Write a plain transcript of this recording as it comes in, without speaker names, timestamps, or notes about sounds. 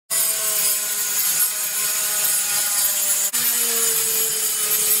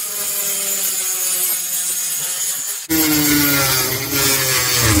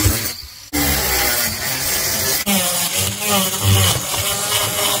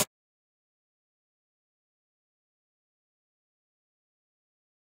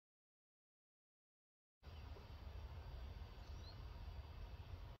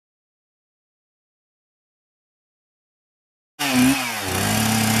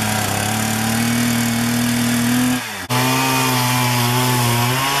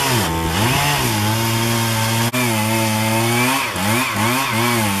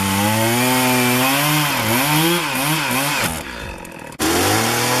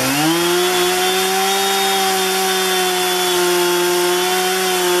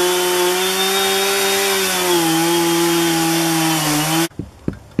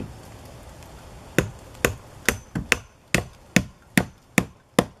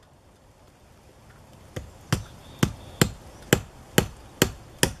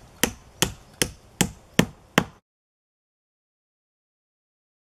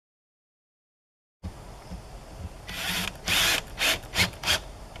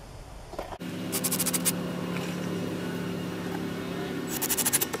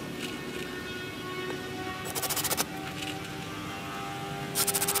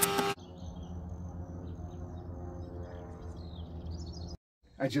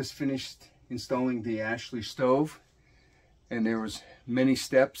I just finished installing the Ashley stove, and there was many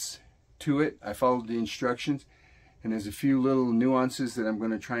steps to it. I followed the instructions, and there's a few little nuances that I'm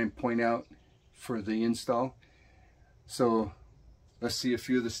going to try and point out for the install. So let's see a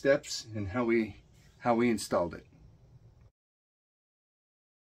few of the steps and how we installed it.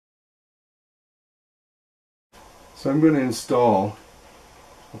 So I'm going to install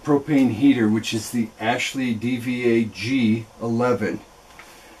a propane heater, which is the Ashley DVA G11,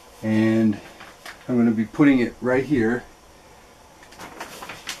 and I'm going to be putting it right here.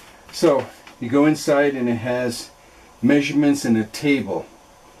 So you go inside and it has measurements and a table,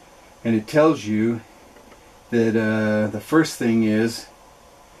 and it tells you that the first thing is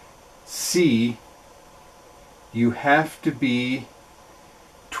C, you have to be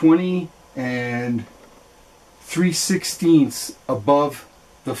 20 3/16 above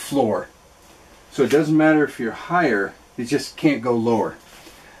the floor. So it doesn't matter if you're higher, it just can't go lower.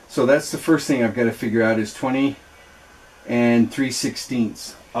 So that's the first thing I've got to figure out, is 20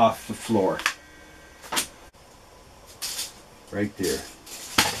 3/16 off the floor. Right there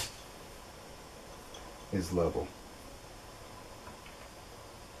is level.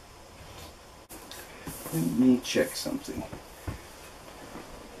 Let me check something.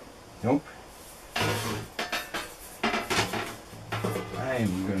 Nope. I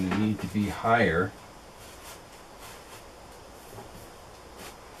am going to need to be higher.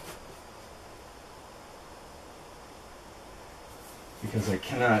 Because I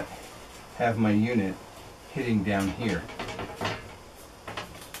cannot have my unit hitting down here.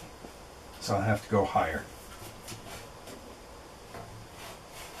 So I'll have to go higher.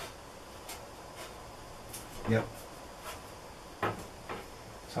 Yep.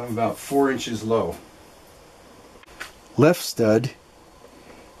 So I'm about 4 inches low. Left stud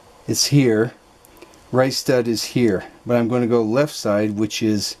is here, right stud is here, but I'm going to go left side, which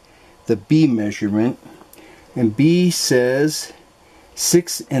is the B measurement, and B says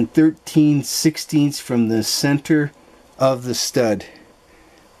 6 13/16 from the center of the stud.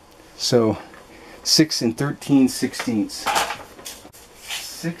 So 6 13/16.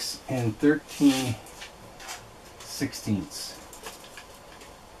 6 13/16.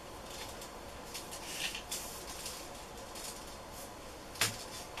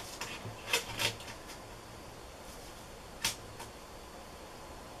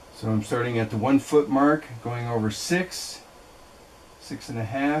 So I'm starting at the 1 foot mark, going over 6, 6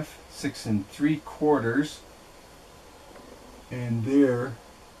 1/2, 6 3/4, and there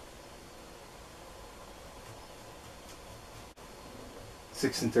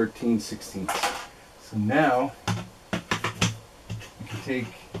 6 13/16. So now I can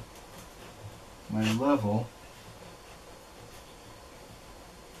take my level,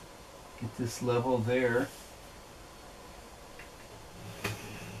 get this level there.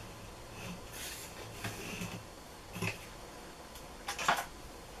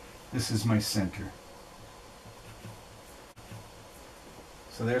 This is my center.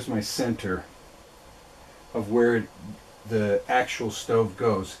 So there's my center of where the actual stove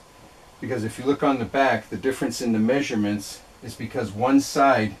goes. Because if you look on the back, the difference in the measurements is because one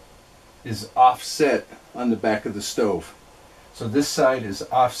side is offset on the back of the stove. So this side is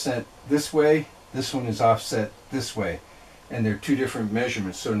offset this way, this one is offset this way. And they're two different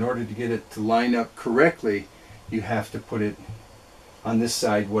measurements. So in order to get it to line up correctly, you have to put it on this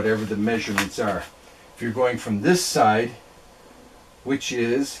side, whatever the measurements are. If you're going from this side, which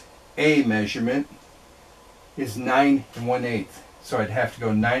is A measurement, is 9 1/8. So I'd have to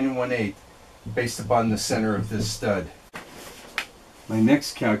go 9 1/8 based upon the center of this stud. My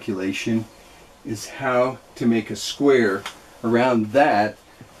next calculation is how to make a square around that.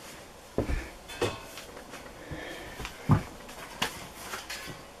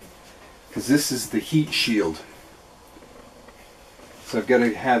 Because this is the heat shield. So I've got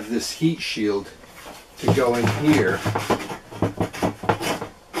to have this heat shield to go in here.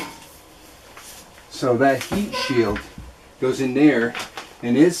 So that heat shield goes in there,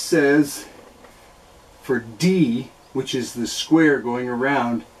 and it says for D, which is the square going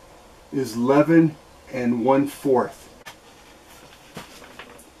around, is 11 1/4.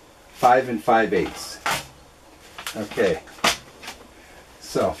 5 5/8. Okay.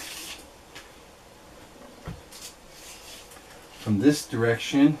 So from this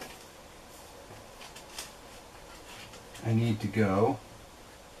direction, I need to go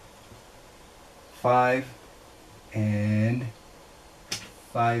 5 5/8.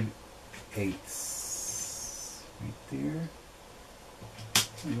 Right there.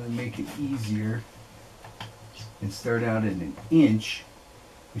 I'm going to make it easier and start out at an inch,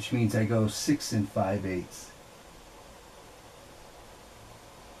 which means I go 6 5/8.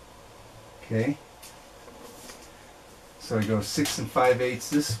 Okay. So I go 6 5/8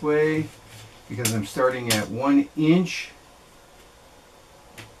 this way because I'm starting at 1 inch.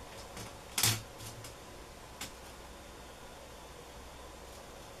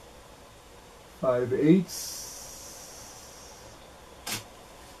 Five eighths.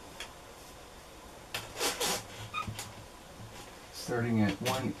 Starting at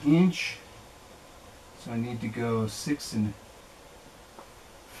 1 inch. So I need to go 6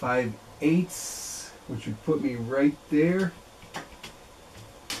 5/8, which would put me right there.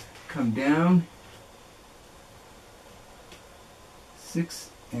 Come down. 6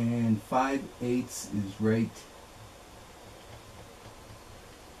 5/8 is right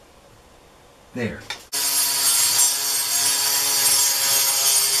there.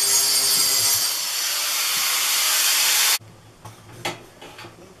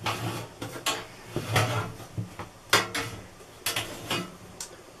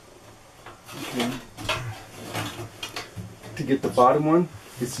 Okay. To get the bottom one,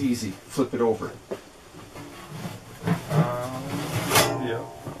 it's easy. Flip it over. Yeah,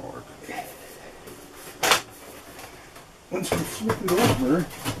 that'll work. Once we flip it over,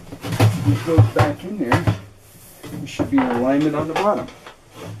 and it goes back in there, we should be in alignment on the bottom.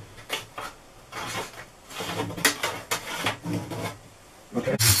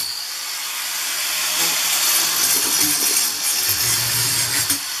 Okay.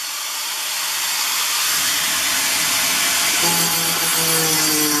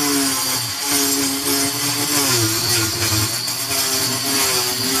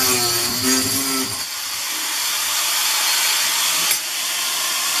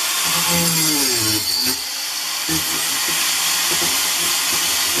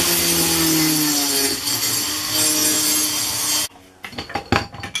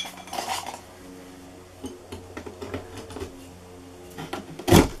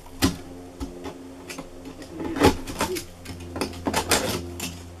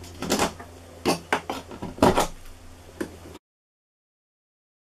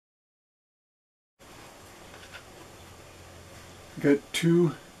 Got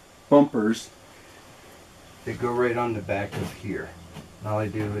 2 bumpers that go right on the back of here. All I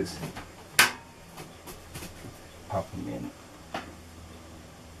do is pop them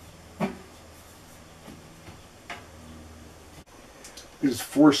in. There's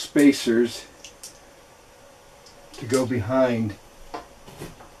 4 spacers to go behind.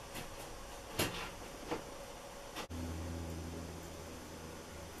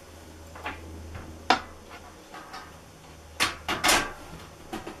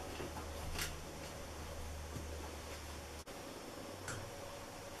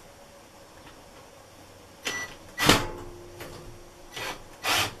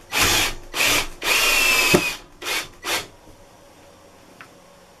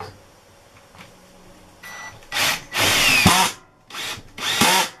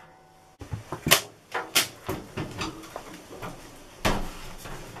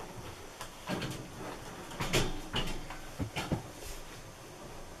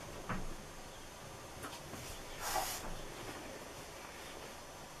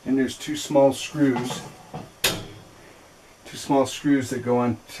 And there's 2 small screws. 2 small screws that go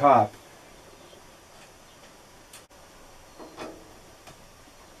on top.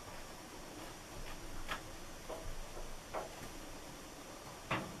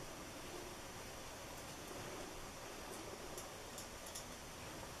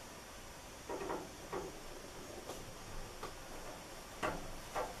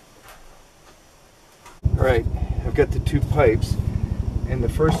 Alright, I've got the 2 pipes. And the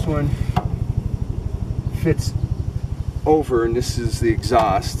first one fits over, and this is the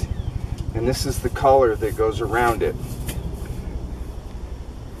exhaust, and this is the collar that goes around it.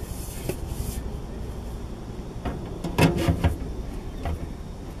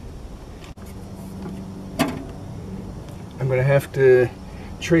 I'm going to have to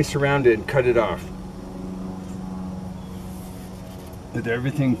trace around it and cut it off with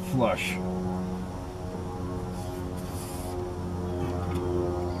everything flush.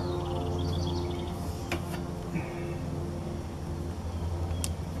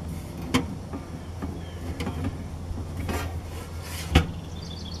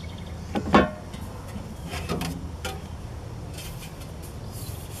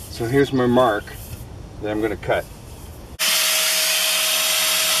 So here's my mark that I'm going to cut.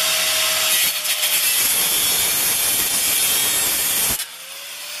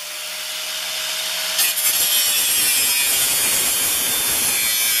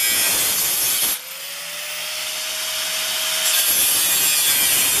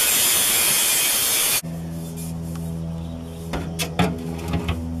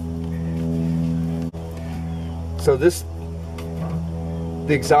 So the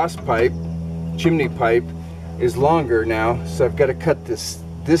exhaust pipe, chimney pipe, is longer now, so I've got to cut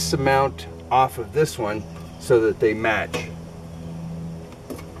this amount off of this one so that they match.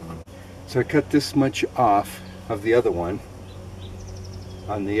 So I cut this much off of the other one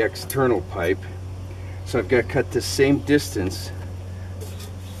on the external pipe. So I've got to cut the same distance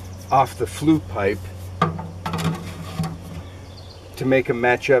off the flue pipe to make them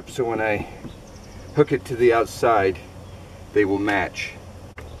match up, so when I hook it to the outside, they will match.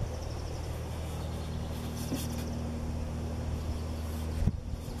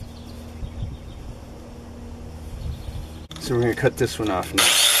 So we're going to cut this one off now.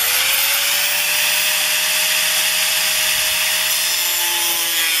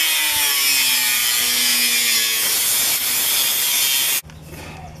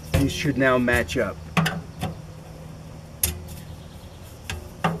 These should now match up.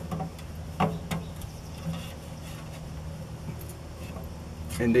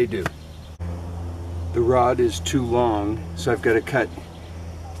 And they do. The rod is too long, so I've got to cut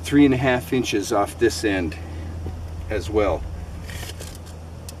 3.5 inches off this end as well.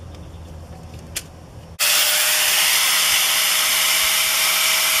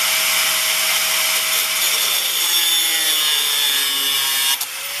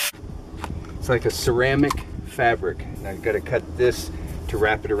 It's like a ceramic fabric, and I've got to cut this to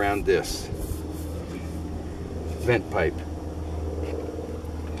wrap it around this vent pipe.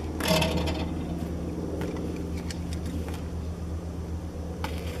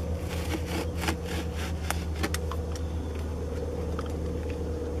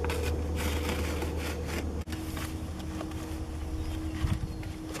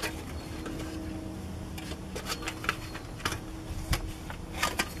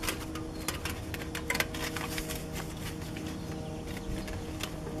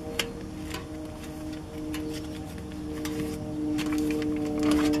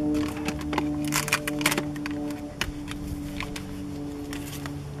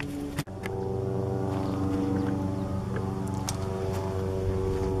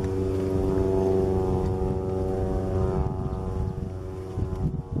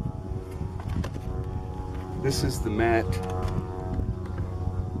 This is the mat.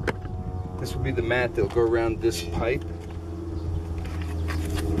 This will be the mat that'll go around this pipe.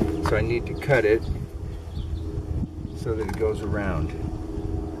 So I need to cut it so that it goes around.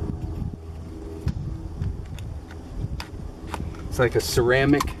 It's like a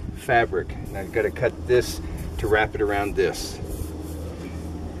ceramic fabric, and I've got to cut this to wrap it around this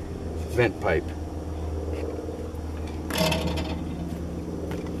vent pipe.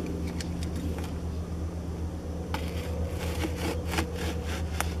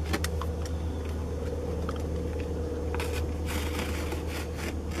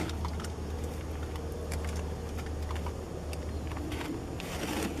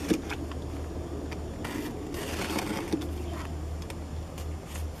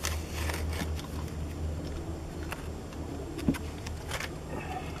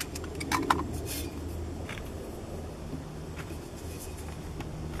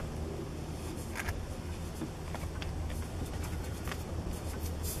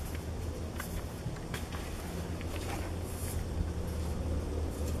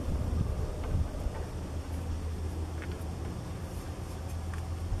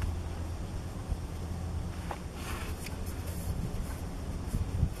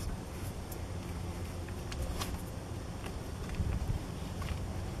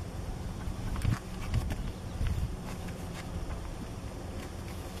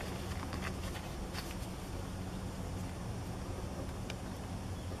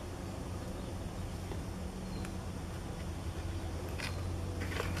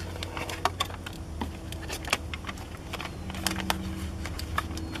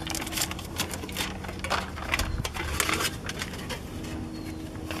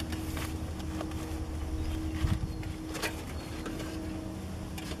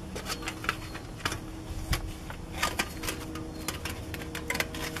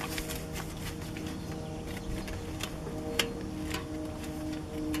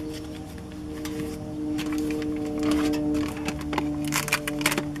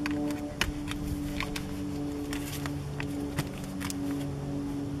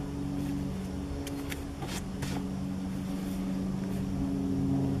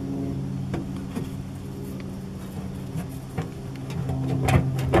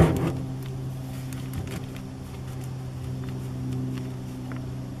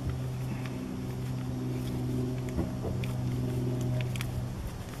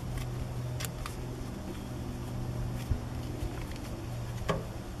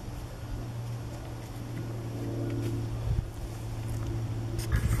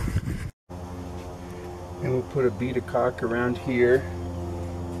 put a bead of caulk around here,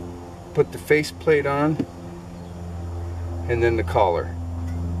 put the faceplate on, and then the collar.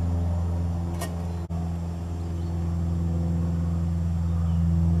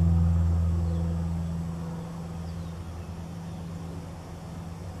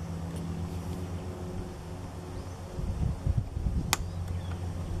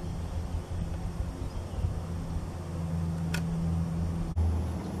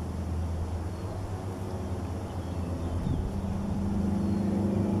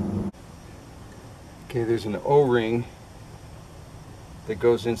 Okay, there's an O-ring that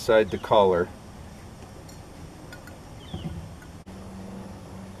goes inside the collar.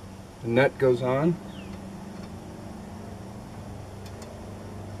 The nut goes on.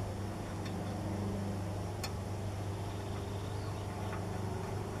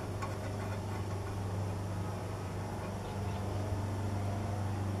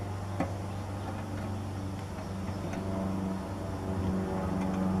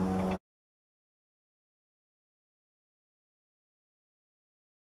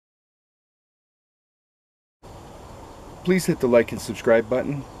 Please hit the like and subscribe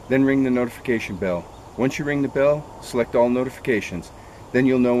button, then ring the notification bell. Once you ring the bell, select all notifications. Then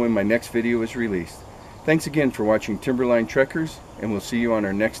you'll know when my next video is released. Thanks again for watching Timberline Trekkers, and we'll see you on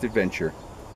our next adventure.